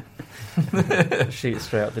sheets, mate. Sheet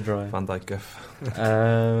straight out the dry. Van Dijk gif.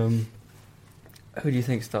 Who do you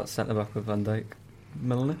think starts centre back with Van Dijk?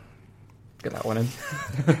 Milner? Get that one in.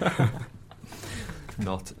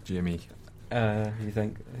 Not Jimmy. Who do you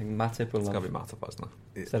think? I think Matip or It's got to Love? be Matip, isn't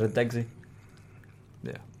it? Is that a Degsy?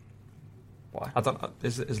 Yeah. Why? I don't.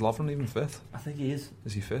 Is Lovren even fit? I think he is.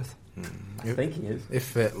 Is he fit? I think he is. If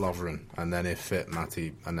fit, Lovren, and then if fit,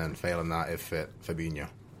 Matip, and then failing that, if fit, Fabinho.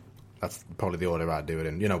 That's probably the order I'd do it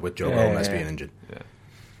in. You know, with Joe Gomez being injured. Yeah.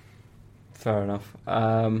 Fair enough.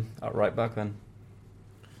 At right back then.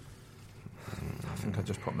 I think I'd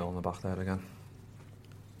just put Milner back there again.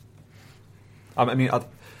 I mean,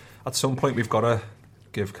 at some point we've got to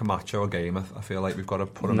give Camacho a game. I feel like we've got to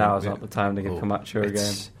put him. Now's not the time to give Camacho a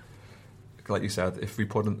game. Like you said, if we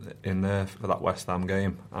put him in there for that West Ham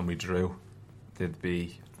game and we drew, there'd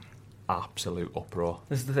be absolute uproar.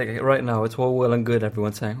 This is the thing. Right now, it's all well and good.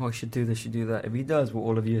 Everyone saying, "Oh, you should do this, should do that." If he does what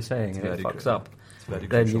all of you are saying, and it fucks up,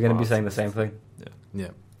 then you're going to be saying the same thing. Yeah.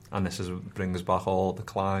 And this brings back all the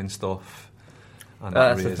Klein stuff. And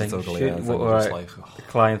that's the thing. The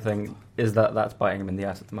Klein thing is that's biting him in the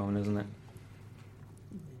ass at the moment, isn't it?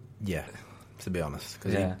 Yeah, to be honest,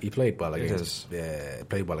 because he played well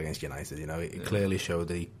against United. You know, it clearly showed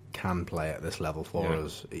that he can play at this level for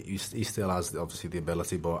us. He still has obviously the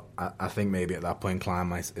ability, but I think maybe at that point,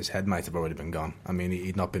 his head might have already been gone. I mean,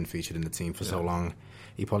 he'd not been featured in the team for so long.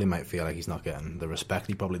 He probably might feel like he's not getting the respect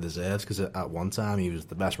he probably deserves, because at one time he was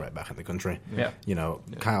the best right back in the country. Yeah. You know,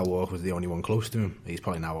 Kyle Walker was the only one close to him. He's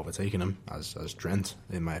probably now overtaken him as Trent,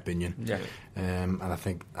 in my opinion. Yeah. And I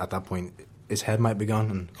think at that point his head might be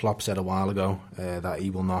gone. And Klopp said a while ago that he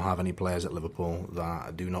will not have any players at Liverpool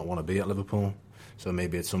that do not want to be at Liverpool. So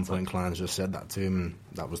maybe at some point Klein's just said that to him,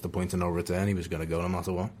 and that was the point of no return. He was going to go no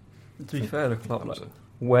matter what. To be fair to Klopp,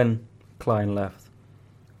 when Klein left,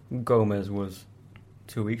 Gomez was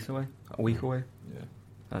 2 weeks away, a week away.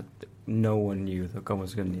 Yeah. No one knew that Gomez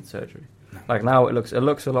was going to need surgery. No. Like now, it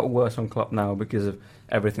looks a lot worse on Klopp now because of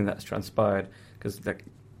everything that's transpired. Because like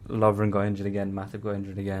Lovren got injured again, Matip got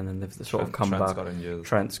injured again, and they've sort of come back.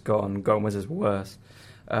 Trent's gone. Gomez is worse.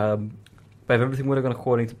 But if everything would have gone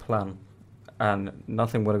according to plan, and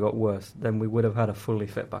nothing would have got worse, then we would have had a fully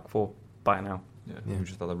fit back four by now. Yeah. We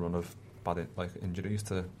just had a run of bad injuries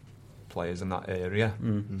to players in that area.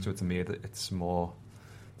 Mm-hmm. So it's made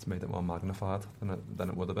it more magnified than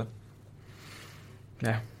it would have been.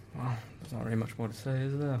 Yeah. Well, there's not really much more to say,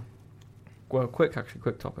 is there? Well, quick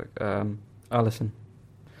topic. Alisson.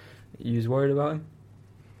 You worried about him?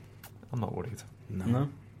 I'm not worried. No.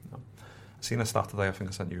 I seen a stat today, I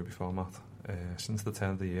think I sent you before, Matt. Since the turn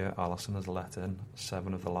of the year, Alisson has let in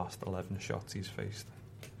 7 of the last 11 shots he's faced.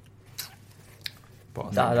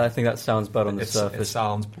 But I think that sounds bad on the surface. It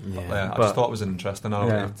sounds, I just thought it was interesting.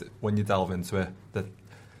 When you delve into it,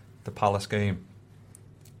 the Palace game,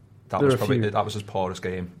 that was his poorest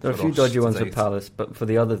game. There are a few dodgy ones with Palace, but for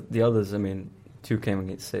the others, I mean, 2 came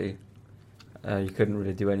against City. You couldn't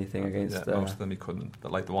really do anything against. Most of them you couldn't.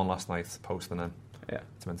 But like the one last night, posting in. Yeah,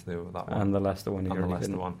 it's meant to do with that one. And the Leicester one,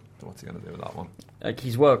 What's he going to do with that one? Like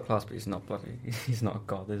he's world class, but he's not a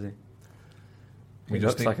god, is he? He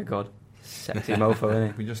looks like a god. Sexy mofo,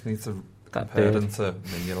 isn't he? We just need to compare him to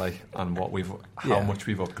Mignolet and how much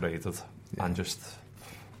we've upgraded, and just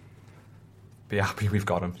be happy we've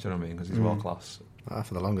got him. Do you know what I mean? Because he's world class.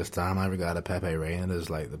 For the longest time, I regarded Pepe Reina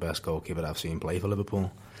as like the best goalkeeper I've seen play for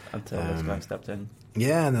Liverpool. Until this guy stepped in.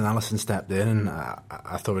 Yeah, and then Alisson stepped in, and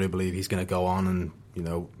I thoroughly believe he's going to go on, and you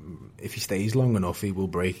know, if he stays long enough, he will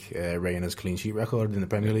break Reina's clean sheet record in the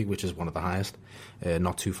Premier League, which is one of the highest,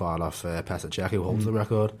 not too far off Petr Cech, who holds the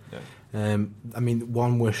record. Yeah. I mean,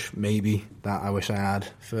 one wish maybe that I wish I had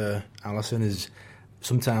for Alisson is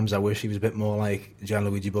sometimes I wish he was a bit more like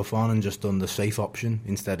Gianluigi Buffon and just done the safe option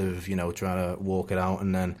instead of, trying to walk it out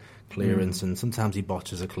and then clearance. And sometimes he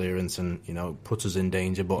botches a clearance and, puts us in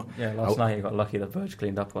danger. But last night he got lucky that Verge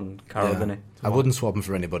cleaned up on Carroll, didn't he? I wouldn't swap him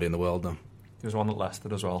for anybody in the world, though. There was one at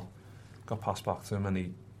Leicester as well. Got passed back to him and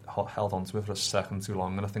he held on to it for a second too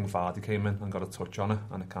long, and I think Vardy came in and got a touch on it,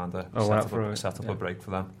 and it kind of set up a break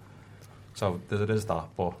for them. So there is that,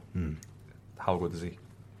 but how good is he?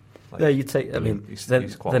 You take. I mean, he's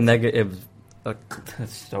the negatives are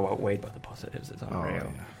so outweighed by the positives. It's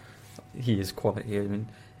unreal. He is quality. I mean,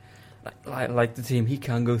 like the team, he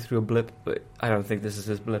can go through a blip, but I don't think this is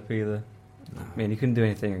his blip either. No. I mean, he couldn't do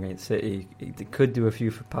anything against City. He could do a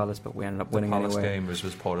few for Palace, but we ended up winning anyway. The Palace game was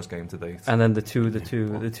his poorest game to date. And then the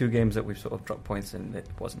two games that we've sort of dropped points in, it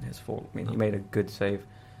wasn't his fault. I mean, he made a good save,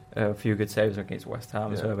 a few good saves against West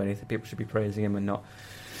Ham. So if anything, people should be praising him and not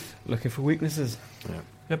looking for weaknesses. Yeah.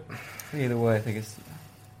 Yep. Either way, I think it's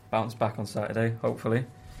bounce back on Saturday. Hopefully,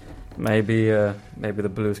 maybe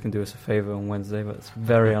the Blues can do us a favour on Wednesday, but it's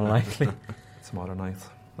very unlikely. Tomorrow night.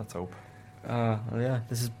 Let's hope.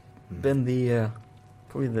 This has been the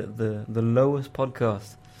probably the lowest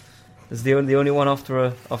podcast. It's the only one after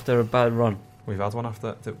a bad run. We've had one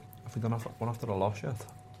after. Have we done one after a loss yet?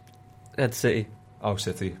 At City. Oh,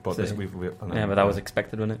 City. But City. But that was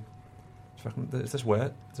expected, wasn't it? Is this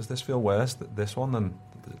worse? Does this feel worse? This one than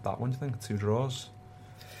that one? Do you think 2 draws?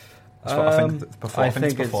 I think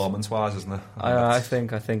it's performance-wise, isn't it? I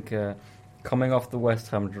think coming off the West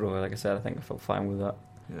Ham draw, like I said, I think I felt fine with that.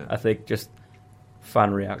 Yeah. I think just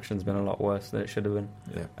fan reaction's been a lot worse than it should have been,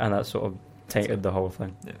 and that sort of tainted the whole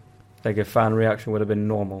thing. Yeah. Like if fan reaction would have been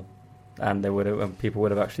normal, and people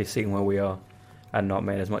would have actually seen where we are, and not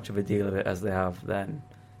made as much of a deal of it as they have, then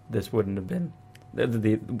this wouldn't have been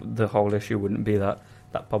the whole issue wouldn't be that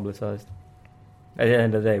publicised. At the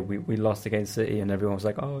end of the day, we lost against City, and everyone was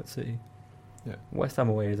like, "Oh, it's City." Yeah. West Ham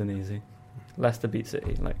away isn't easy. Leicester beat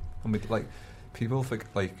City, and people think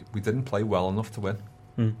we didn't play well enough to win.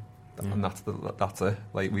 And that's it.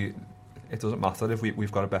 It doesn't matter if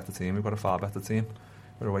we've got a better team. We've got a far better team.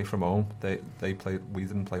 We're away from home. They played. We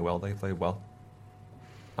didn't play well. They played well,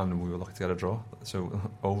 and we were lucky to get a draw.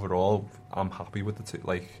 So overall, I'm happy with the two.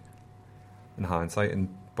 In hindsight, in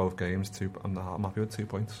both games, I'm happy with 2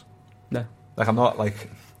 points. No, I'm not I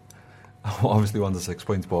obviously wanted 6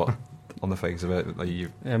 points, but on the face of it,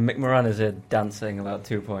 Mick Moran is here dancing about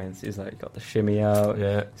 2 points. He's got the shimmy out,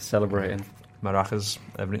 celebrating. Maracas,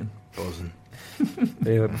 everything. Buzzing.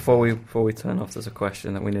 Anyway, before we turn off, there's a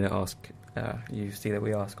question that we need to ask. Usually that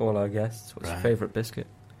we ask all our guests, what's your favourite biscuit?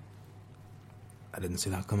 I didn't see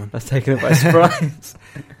that coming. That's taken it by surprise.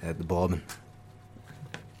 The bourbon.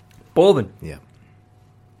 Bourbon? Yeah.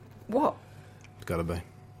 What? It's got to be.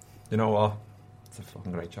 You know what? It's a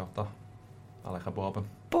fucking great shout, though. I like a bourbon.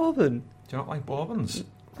 Bourbon? Do you not like bourbons?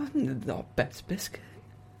 Not best biscuit.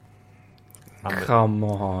 Come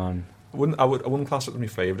on. I wouldn't class it as my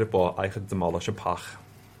favourite, but I could demolish a pack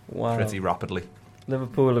pretty rapidly.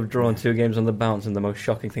 Liverpool have drawn 2 games on the bounce, and the most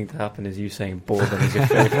shocking thing to happen is you saying bourbon is your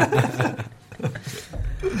favourite.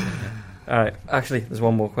 Alright, actually, there's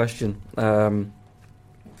one more question.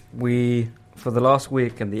 For the last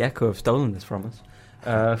week, and the Echo have stolen this from us,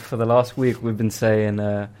 for the last week we've been saying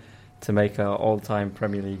to make our all-time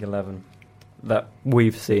Premier League 11 that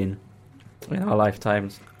we've seen in our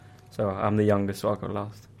lifetimes. So I'm the youngest, so I'll go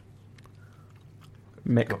last.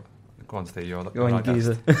 Mick. Go on, Steve. Go on,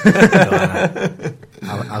 geezer.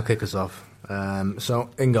 I'll kick us off. So,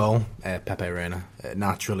 in goal, Pepe Reina.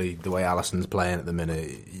 Naturally, the way Alisson's playing at the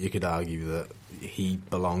minute, you could argue that he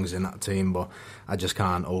belongs in that team, but I just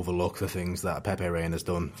can't overlook the things that Pepe Reina's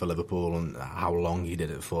done for Liverpool and how long he did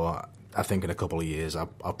it for. I think in a couple of years, I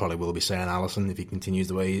probably will be saying Alisson if he continues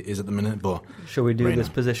the way he is at the minute. But shall we do Reina. this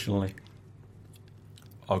positionally?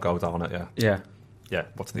 I'll go down it, Yeah,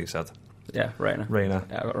 what Steve said. Yeah, Reina.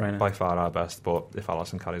 Yeah, I got Reina. By far our best, but if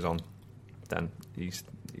Alisson carries on, then he's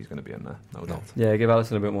going to be in there, no doubt. Yeah, give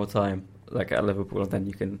Alisson a bit more time, at Liverpool, and then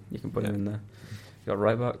you can put him in there. You got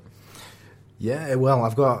right back? Yeah, well,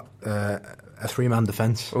 I've got a 3-man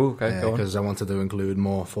defence. Oh, okay, go on. Because I wanted to include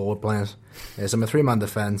more forward players. So my 3-man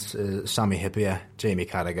defence is Sami Hyypiä, Jamie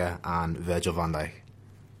Carragher, and Virgil van Dijk.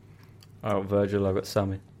 Oh, Virgil, I've got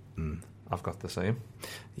Sammy. I've got the same.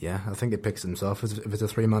 Yeah, I think it picks himself if it's a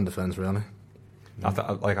 3-man defence, really.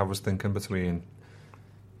 I was thinking between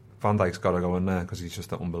Van Dijk's got to go in there because he's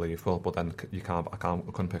just unbelievable. But then I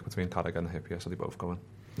couldn't pick between Carragher and Hyypiä, so they both go in.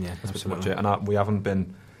 Yeah, that's pretty much it. And we haven't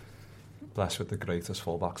been blessed with the greatest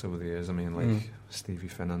fullbacks over the years. I mean, Stevie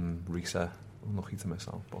Finn and Risa, I'm lucky to miss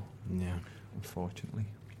out, but unfortunately,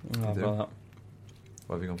 What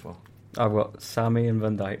have you gone for? I've got Sammy and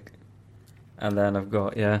Van Dijk. And then I've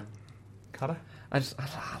got, Cara? I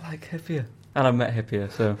like Hippier. And I met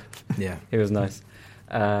Hippier, so Yeah. he was nice.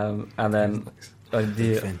 And then I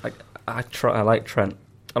like Trent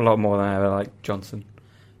a lot more than I ever like Johnson.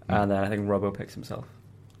 And then I think Robbo picks himself.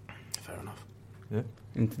 Fair enough. Yeah.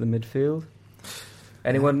 Into the midfield.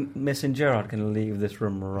 Anyone missing Gerrard can leave this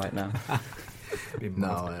room right now.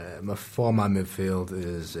 No, for my midfield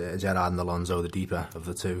is Gerrard and Alonso, the deeper of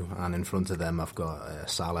the two, and in front of them I've got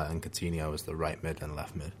Salah and Coutinho as the right mid and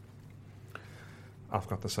left mid. I've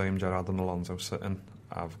got the same, Gerrard and Alonso sitting.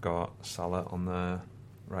 I've got Salah on the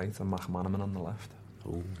right and McManaman on the left.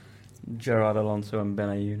 Ooh. Gerrard, Alonso and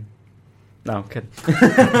Benayoun. No, I'm kidding.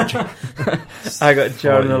 I got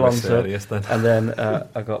Gerrard and Alonso, and then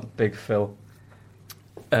I got Big Phil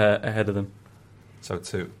ahead of them. So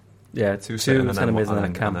two. Yeah, Two centimetres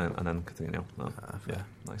and then and then Coutinho. Oh, yeah,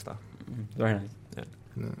 nice stuff. Very nice. Yeah.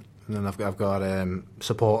 And then I've got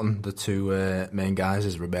supporting the two main guys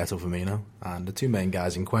is Roberto Firmino, and the two main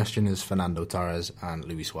guys in question is Fernando Torres and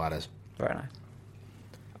Luis Suarez. Very nice.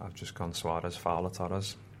 I've just gone Suarez, Fowler,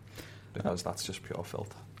 Torres, because that's just pure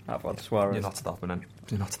filth. I've got Suarez. You're not stopping it.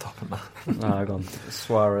 You're not stopping that. No, I've gone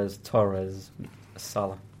Suarez, Torres,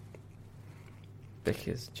 Salah. Vic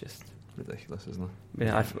is just ridiculous, isn't it?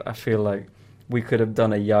 Yeah, I feel like we could have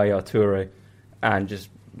done a Yaya Toure and just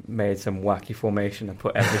made some wacky formation and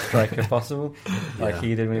put every striker possible, like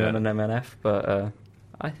he did when he went on MNF. But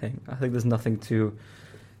I think there's nothing too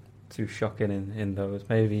shocking in those.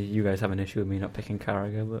 Maybe you guys have an issue with me not picking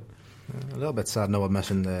Carragher, but A little bit sad no one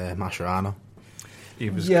mentioned Mascherano.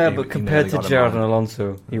 But compared to Gerrard and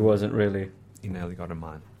Alonso, he wasn't really. He nearly got in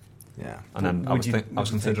mine. Yeah. And then I was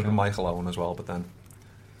considering Michael Owen as well, but then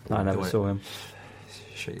I never saw him.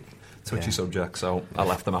 Touchy subject, so I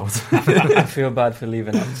left them out. I feel bad for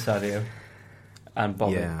leaving out Sadio and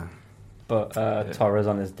Bobby. Yeah. But Torres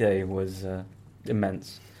on his day was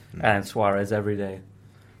immense. And Suarez every day,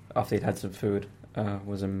 after he'd had some food,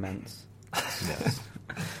 was immense. Yes.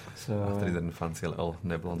 So, after he didn't fancy a little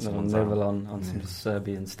nibble on someone's on some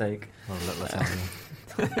Serbian steak. Or a little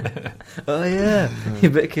Italian. Oh yeah, he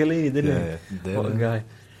bit Chiellini, didn't he? What a guy.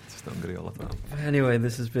 Just hungry all the time. Anyway,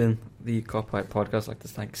 this has been the Copyright Podcast. I'd like to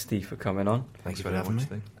thank Steve for coming on. Thank you for having me.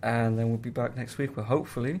 Steve. And then we'll be back next week where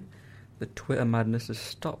hopefully the Twitter madness has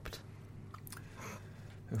stopped.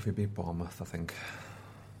 If we beat Bournemouth, I think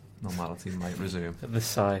normality might resume. The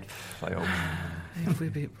sigh. I hope. If we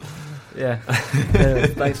beat Bournemouth. Yeah. Anyway,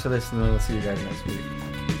 thanks for listening. We'll see you guys next week.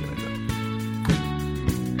 See you later.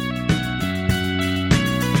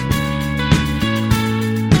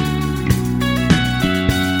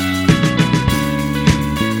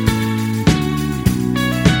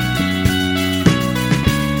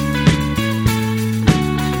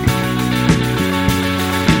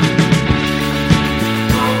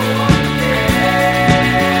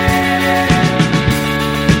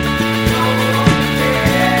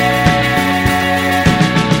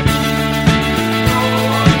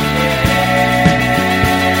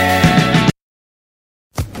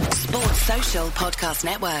 Podcast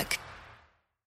Network.